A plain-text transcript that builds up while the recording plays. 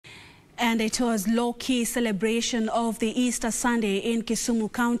And it was low-key celebration of the Easter Sunday in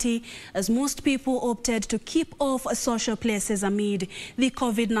Kisumu County as most people opted to keep off social places amid the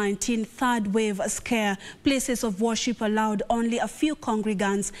COVID-19 third wave scare. Places of worship allowed only a few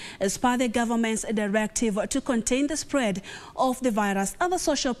congregants as per the government's directive to contain the spread of the virus. Other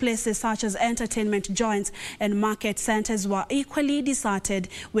social places such as entertainment joints and market centers were equally deserted.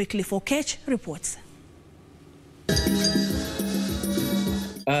 Wycliffe Oketch reports.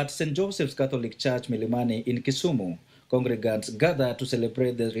 At St. Joseph's Catholic Church, Milimani in Kisumu, congregants gathered to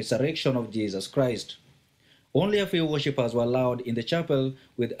celebrate the resurrection of Jesus Christ. Only a few worshippers were allowed in the chapel,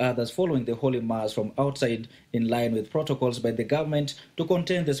 with others following the Holy Mass from outside in line with protocols by the government to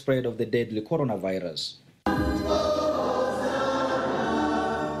contain the spread of the deadly coronavirus.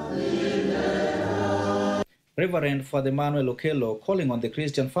 Reverend Father Emmanuel Okello calling on the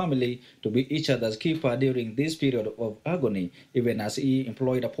Christian family to be each other's keeper during this period of agony, even as he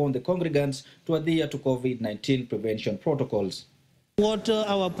employed upon the congregants to adhere to COVID-19 prevention protocols. What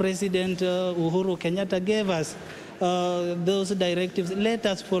our President Uhuru Kenyatta gave us, those directives, let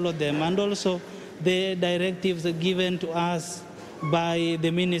us follow them, and also the directives given to us by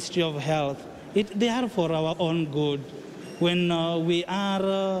the Ministry of Health. They are for our own good. When we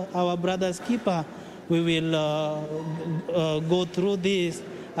are our brother's keeper, we will go through this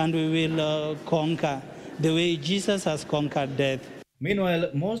and we will conquer the way Jesus has conquered death. Meanwhile,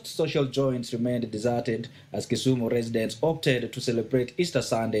 most social joints remained deserted as Kisumu residents opted to celebrate Easter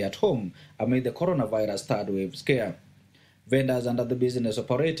Sunday at home amid the coronavirus third wave scare. Vendors and other business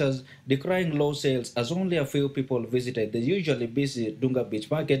operators decrying low sales as only a few people visited the usually busy Dunga Beach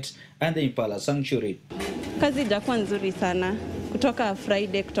Market and the Impala Sanctuary. Kazi jakuwa nzuri sana kutoka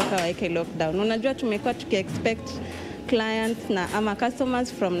Friday kutoka waeke lockdown. Unajua tumekuwa tuki-expect clients na ama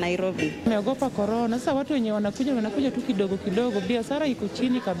customers from Nairobi. Tumeogopa corona. Sasa watu wenye wanakuja tu kidogo kidogo, biashara iko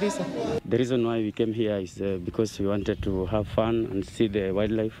chini kabisa. The reason why we came here is because we wanted to have fun and see the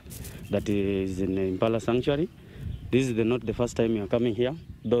wildlife that is in the Impala Sanctuary. This is not the first time we are coming here,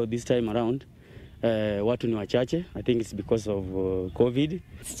 though this time around watu ni wachache. I think it's because of COVID.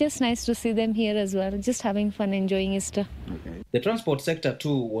 It's just nice to see them here as well, just having fun, enjoying Easter. Okay. The transport sector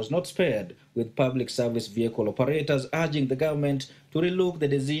too was not spared, with public service vehicle operators urging the government to relook the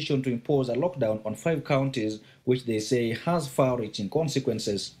decision to impose a lockdown on 5 counties, which they say has far-reaching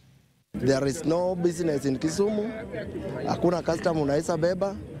consequences. There is no business in Kisumu. Hakuna customer unaweza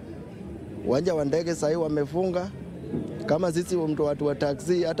beba. Uwanja wa ndege sasa wamefunga. Kama sisi watu wa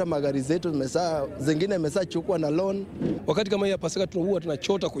taxi, hata magari zetu zingine chukua na loan. Wakati kama hii Pasaka huwa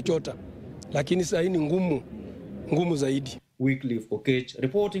tunachota kuchota, lakini sasa hii ni ngumu zaidi. Wycliffe Oketch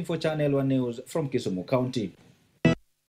reporting for Channel 1 News from Kisumu County.